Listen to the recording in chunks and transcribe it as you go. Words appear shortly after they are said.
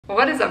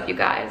What is up, you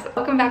guys?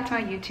 Welcome back to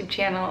my YouTube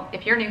channel.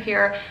 If you're new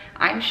here,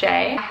 I'm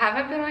Shay. I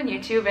haven't been on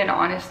YouTube in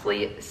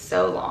honestly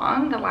so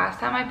long. The last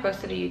time I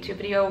posted a YouTube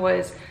video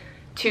was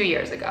 2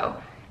 years ago.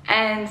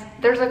 And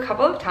there's a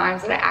couple of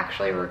times that I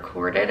actually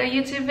recorded a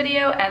YouTube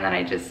video and then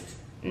I just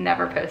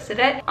never posted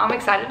it. I'm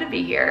excited to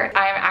be here.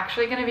 I'm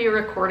actually going to be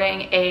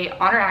recording a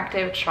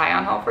Oneractive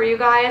try-on haul for you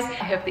guys.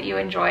 I hope that you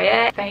enjoy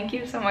it. Thank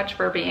you so much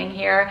for being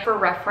here. For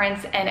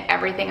reference and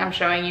everything I'm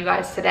showing you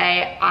guys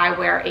today, I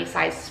wear a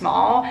size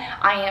small.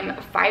 I am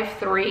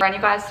 5'3". Run you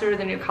guys through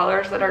the new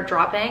colors that are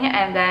dropping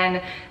and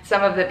then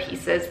some of the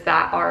pieces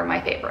that are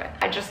my favorite.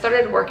 I just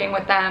started working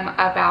with them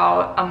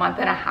about a month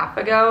and a half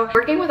ago.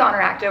 Working with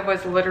Oneractive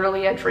was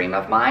literally a dream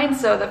of mine,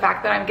 so the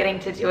fact that I'm getting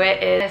to do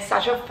it is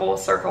such a full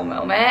circle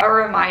moment. A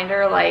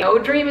reminder, like, no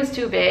dream is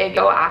too big.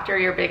 Go after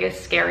your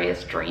biggest,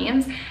 scariest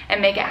dreams and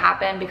make it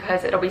happen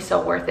because it'll be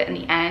so worth it in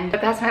the end.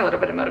 But that's my little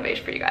bit of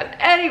motivation for you guys.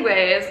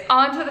 Anyways,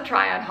 on to the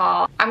try-on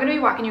haul. I'm gonna be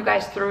walking you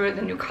guys through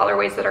the new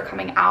colorways that are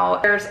coming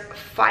out. There's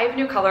 5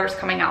 new colors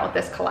coming out with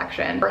this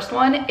collection. First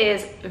one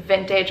is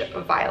Vintage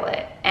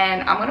Violet,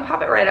 and I'm gonna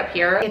pop it right up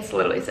here. It's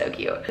literally so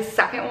cute. The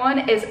second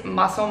one is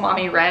Muscle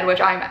Mommy Red,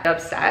 which I'm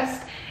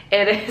obsessed.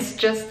 It is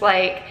just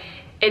like,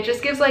 it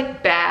just gives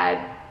like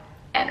bad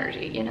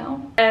energy, you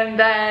know? And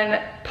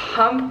then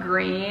Pump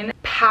Green,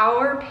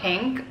 Power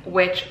Pink,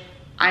 which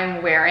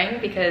I'm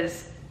wearing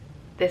because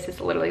this is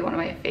literally one of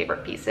my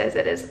favorite pieces.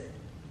 It is,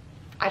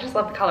 I just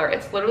love the color.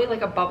 It's literally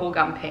like a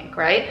bubblegum pink,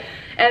 right?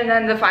 And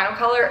then the final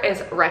color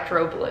is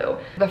Retro Blue.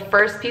 The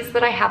first piece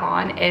that I have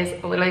on is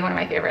literally one of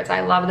my favorites. I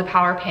love the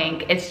Power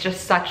Pink. It's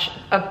just such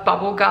a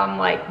bubblegum,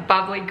 like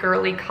bubbly,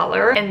 girly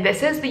color. And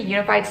this is the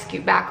Unified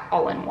Scoop Back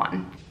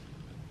all-in-one.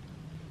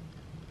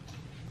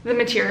 The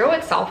material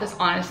itself is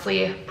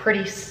honestly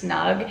pretty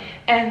snug.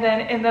 And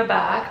then in the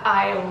back,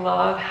 I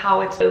love how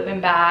it's open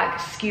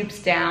back,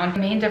 scoops down. The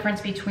main difference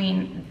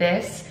between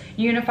this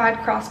unified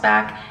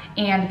crossback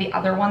and the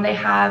other one they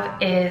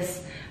have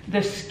is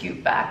the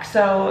scoop back.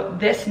 So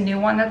this new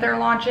one that they're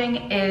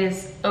launching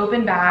is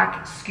open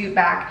back, scoop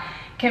back,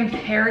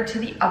 compared to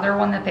the other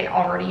one that they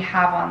already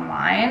have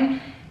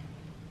online.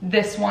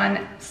 This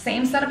one,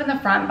 same setup in the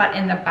front, but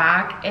in the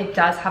back, it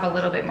does have a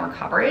little bit more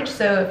coverage.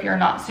 So if you're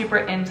not super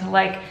into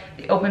like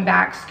the open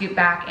back, scoop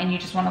back, and you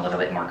just want a little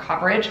bit more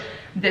coverage,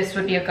 this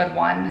would be a good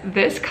one.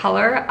 This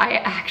color I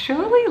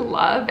actually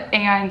love,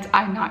 and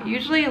I'm not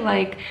usually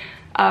like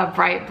a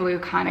bright blue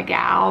kind of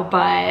gal,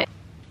 but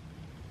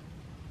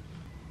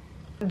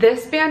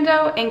this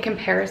bandeau in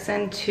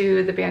comparison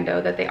to the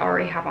bandeau that they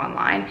already have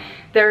online,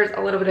 there's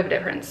a little bit of a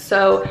difference.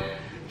 So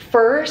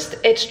first,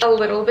 it's a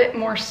little bit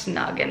more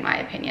snug in my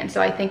opinion.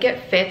 So I think it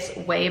fits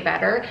way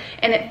better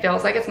and it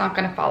feels like it's not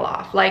gonna fall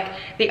off. Like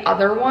the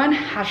other one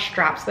has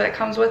straps that it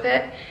comes with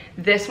it.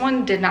 This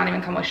one did not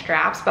even come with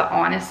straps, but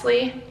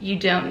honestly, you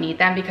don't need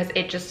them because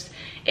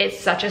it's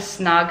such a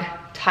snug,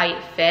 tight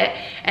fit.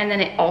 And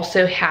then it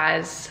also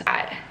has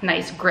that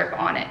nice grip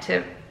on it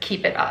to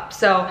keep it up.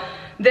 So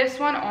this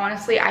one,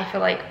 honestly, I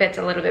feel like fits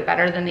a little bit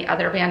better than the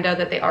other bandeau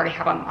that they already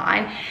have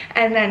online.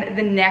 And then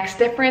the next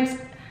difference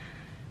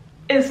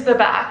is the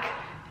back.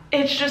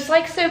 It's just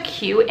like so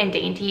cute and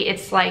dainty.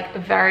 It's like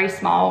very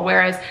small,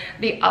 whereas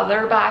the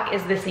other back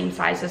is the same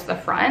size as the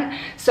front.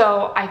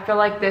 So I feel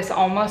like this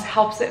almost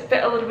helps it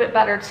fit a little bit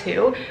better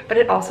too, but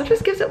it also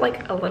just gives it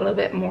like a little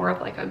bit more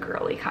of like a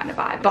girly kind of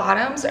vibe.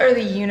 Bottoms are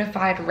the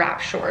unified wrap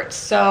shorts.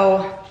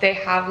 So they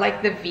have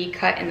like the V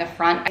cut in the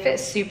front. It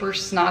fits super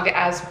snug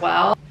as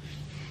well.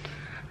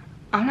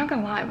 I'm not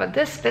gonna lie, but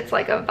this fits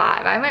like a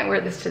vibe. I might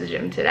wear this to the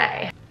gym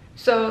today.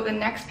 So the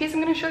next piece I'm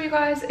gonna show you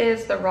guys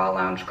is the Raw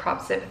Lounge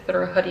crop zip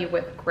through hoodie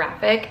with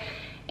graphic.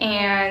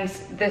 And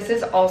this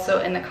is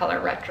also in the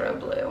color Retro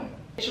Blue.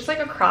 It's just like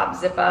a crop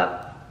zip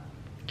up,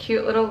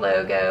 cute little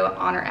logo,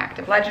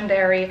 Oneractive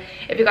Legendary.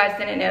 If you guys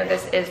didn't know,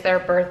 this is their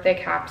birthday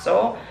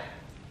capsule.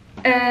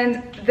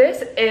 And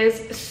this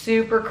is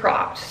super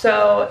cropped.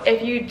 So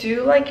if you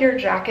do like your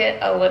jacket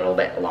a little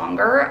bit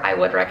longer, I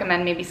would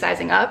recommend maybe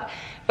sizing up.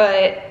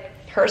 But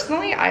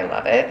personally, I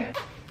love it.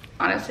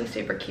 Honestly,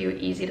 super cute,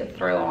 easy to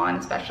throw on,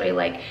 especially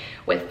like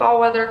with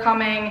fall weather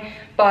coming.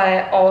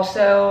 But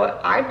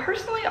also, I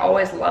personally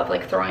always love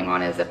like throwing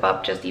on a zip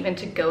up just even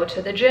to go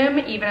to the gym,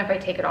 even if I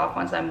take it off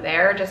once I'm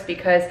there, just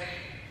because,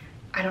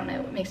 I don't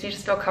know, it makes me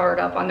just feel covered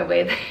up on the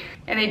way there.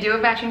 And they do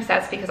have matching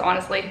sets because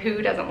honestly,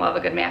 who doesn't love a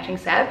good matching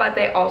set? But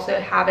they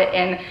also have it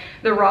in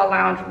the Raw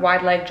Lounge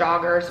wide leg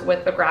joggers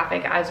with the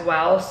graphic as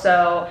well.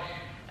 So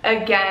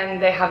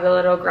again, they have the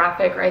little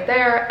graphic right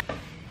there.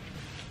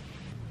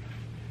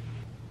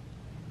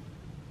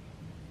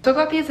 So I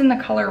got these in the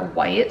color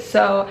white,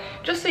 so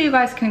just so you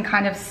guys can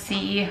kind of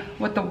see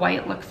what the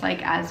white looks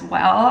like as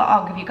well,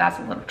 I'll give you guys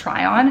a little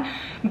try on.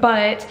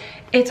 But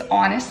it's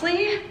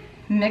honestly,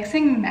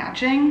 mixing and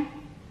matching,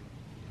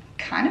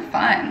 kind of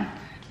fun.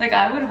 Like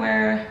I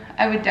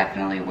would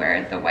definitely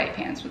wear the white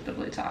pants with the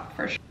blue top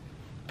for sure.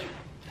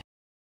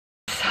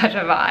 Such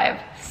a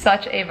vibe,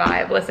 such a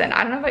vibe. Listen,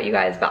 I don't know about you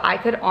guys, but I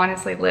could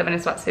honestly live in a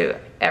sweatsuit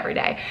every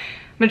day.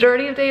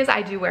 Majority of days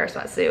I do wear a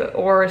sweatsuit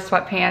or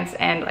sweatpants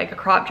and like a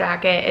crop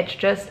jacket. It's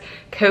just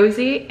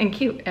cozy and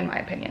cute in my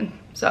opinion.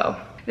 So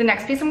the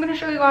next piece I'm gonna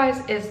show you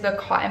guys is the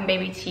cotton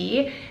baby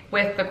tee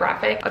with the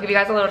graphic. I'll give you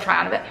guys a little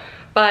try on of it.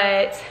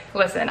 But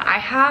listen, I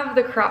have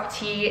the crop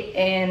tee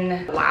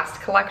in the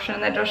last collection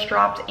that just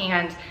dropped,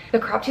 and the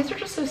crop tees are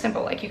just so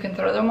simple. Like you can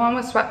throw them on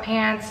with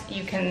sweatpants,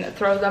 you can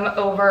throw them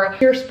over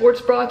your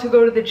sports bra to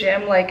go to the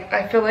gym. Like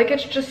I feel like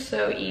it's just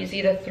so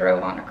easy to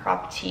throw on a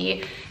crop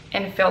tee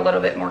and feel a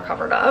little bit more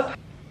covered up.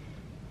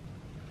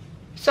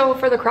 So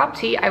for the crop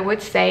tee, I would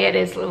say it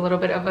is a little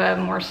bit of a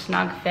more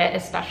snug fit,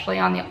 especially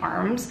on the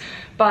arms.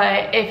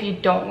 But if you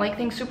don't like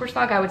things super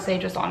snug, I would say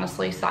just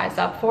honestly size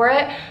up for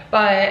it.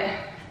 But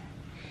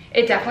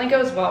it definitely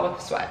goes well with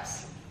the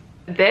sweats.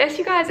 This,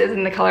 you guys, is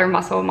in the color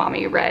Muscle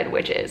Mommy Red,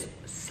 which is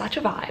such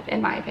a vibe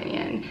in my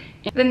opinion.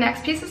 The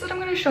next pieces that I'm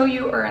gonna show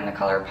you are in the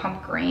color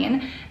Pump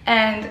Green,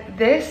 and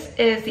this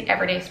is the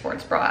everyday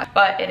sports bra,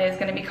 but it is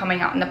gonna be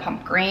coming out in the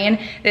Pump Green.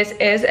 This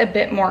is a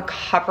bit more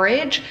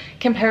coverage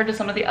compared to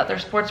some of the other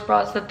sports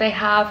bras that they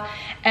have.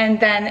 And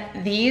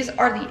then these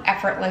are the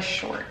Effortless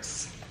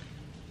shorts.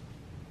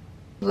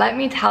 Let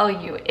me tell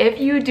you, if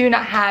you do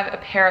not have a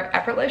pair of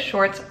Effortless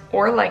shorts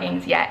or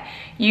leggings yet,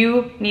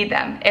 you need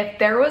them. If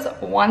there was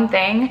one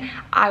thing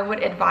I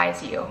would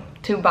advise you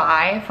to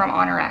buy from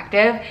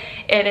Oneractive,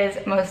 it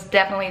is most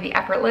definitely the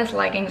Effortless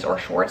leggings or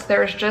shorts.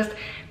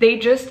 They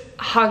just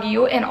hug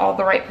you in all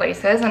the right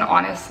places, and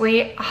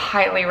honestly,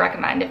 highly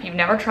recommend. If you've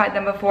never tried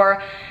them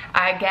before,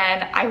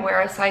 again, I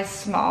wear a size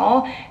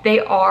small. They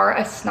are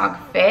a snug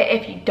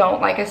fit. If you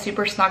don't like a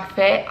super snug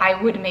fit,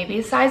 I would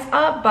maybe size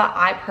up, but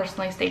I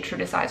personally stay true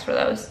to size for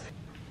those.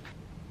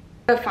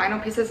 The final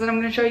pieces that I'm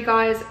gonna show you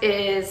guys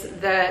is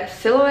the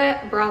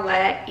silhouette,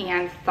 bralette,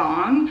 and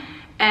thong.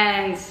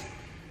 And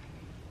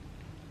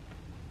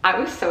I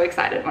was so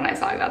excited when I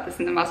saw about this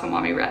in the Muscle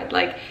Mommy Red.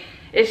 Like,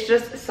 it's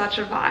just such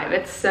a vibe.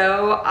 It's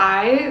so,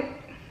 I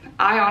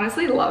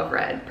honestly love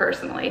red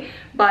personally,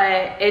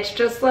 but it's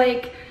just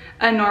like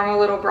a normal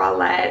little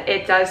bralette.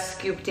 It does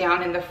scoop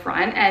down in the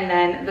front, and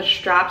then the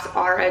straps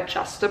are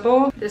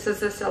adjustable. This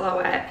is the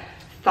silhouette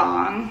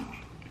thong.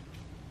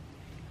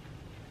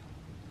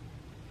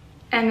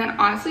 And then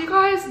honestly, you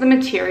guys, the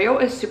material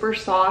is super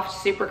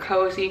soft, super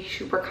cozy,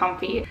 super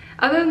comfy.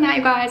 Other than that,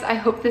 you guys, I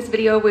hope this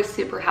video was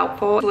super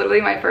helpful. It's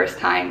literally my first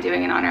time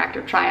doing an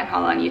Oneractive try-on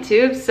haul on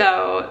YouTube,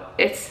 so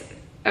it's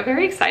a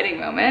very exciting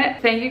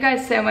moment. Thank you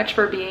guys so much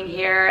for being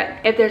here.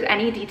 If there's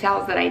any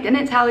details that I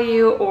didn't tell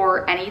you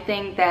or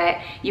anything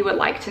that you would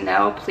like to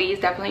know, please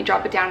definitely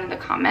drop it down in the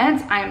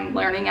comments. I'm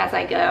learning as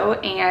I go,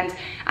 and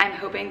I'm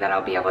hoping that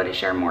I'll be able to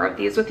share more of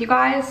these with you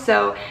guys.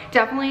 So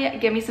definitely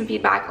give me some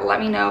feedback. Let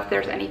me know if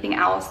there's anything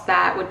else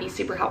that would be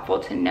super helpful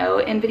to know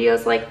in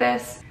videos like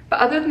this. But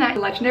other than that, the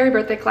Legendary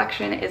Birthday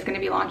Collection is going to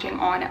be launching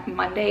on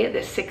Monday the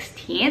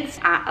 16th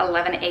at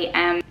 11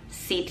 a.m.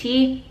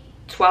 CT,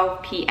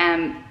 12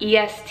 p.m.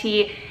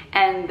 EST,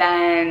 and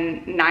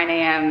then 9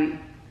 a.m.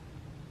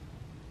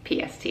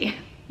 PST.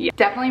 Yeah.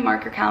 Definitely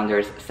mark your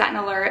calendars, set an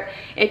alert.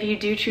 If you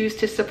do choose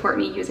to support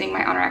me using my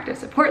Oneractive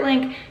support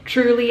link,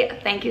 truly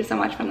thank you so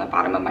much from the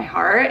bottom of my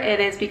heart. It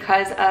is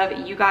because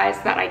of you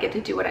guys that I get to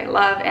do what I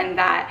love, and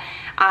that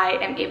I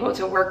am able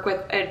to work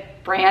with a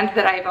brand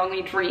that I've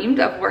only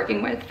dreamed of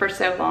working with for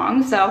so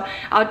long. So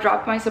I'll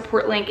drop my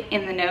support link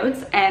in the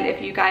notes, and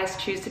if you guys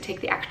choose to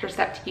take the extra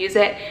step to use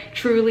it,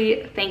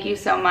 truly thank you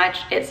so much.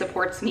 It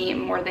supports me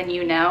more than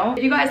you know.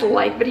 If you guys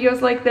like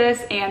videos like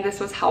this and this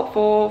was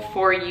helpful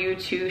for you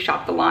to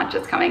shop the launch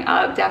that's coming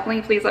up,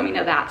 definitely please let me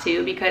know that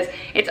too, because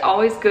it's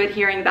always good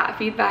hearing that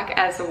feedback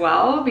as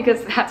well,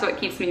 because that's what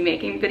keeps me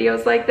making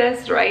videos like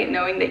this, right?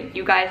 Knowing that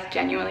you guys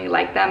genuinely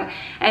like them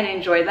and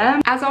enjoy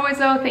them. As always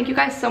though, thank you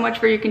guys so much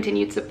for your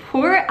continued support.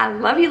 I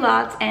love you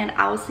lots, and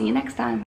I will see you next time.